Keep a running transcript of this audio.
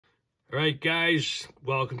All right, guys,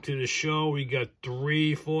 welcome to the show. We got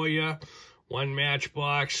three for you. One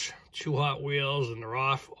Matchbox, two Hot Wheels, and they're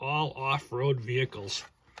all off-road vehicles.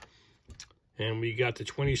 And we got the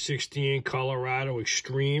 2016 Colorado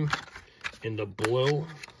Extreme in the blue.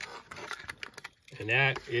 And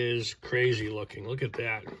that is crazy looking. Look at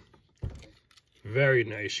that. Very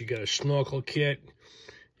nice. You got a snorkel kit.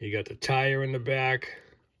 You got the tire in the back.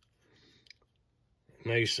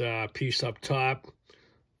 Nice piece up top.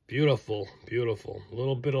 Beautiful, beautiful. A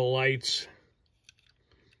little bit of lights.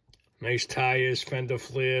 Nice tires, fender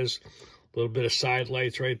flares. A little bit of side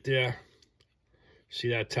lights right there. See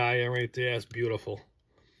that tire right there? It's beautiful.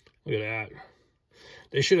 Look at that.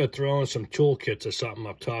 They should have thrown some toolkits or something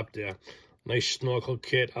up top there. Nice snorkel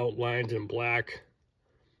kit outlined in black.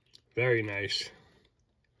 Very nice.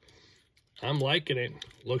 I'm liking it.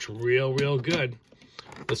 Looks real, real good.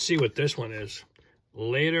 Let's see what this one is.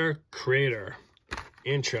 Later Crater.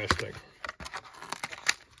 Interesting.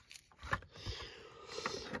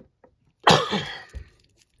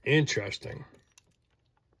 Interesting.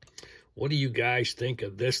 What do you guys think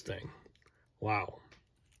of this thing? Wow.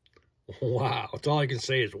 Wow. That's all I can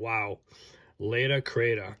say is wow. Later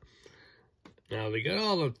Crater. Now, they got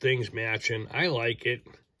all the things matching. I like it.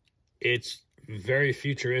 It's very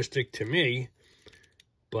futuristic to me,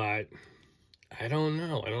 but I don't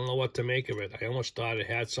know. I don't know what to make of it. I almost thought it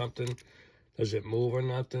had something. Does it move or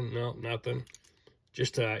nothing? No, nothing.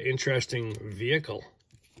 Just an interesting vehicle.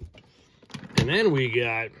 And then we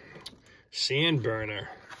got Sandburner.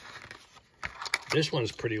 This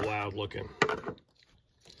one's pretty wild looking.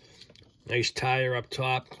 Nice tire up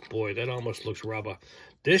top. Boy, that almost looks rubber.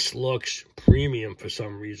 This looks premium for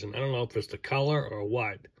some reason. I don't know if it's the color or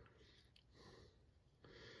what.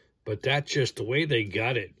 But that's just the way they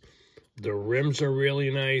got it. The rims are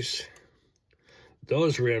really nice.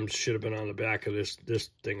 Those rims should have been on the back of this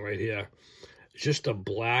thing right here. It's just a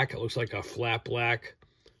black. It looks like a flat black.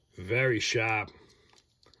 Very sharp.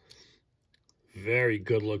 Very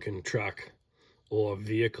good looking truck. Or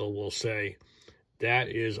vehicle, we'll say. That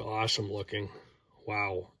is awesome looking.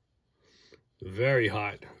 Wow. Very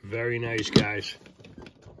hot. Very nice, guys.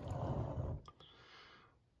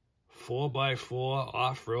 4x4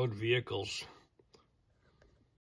 off-road vehicles.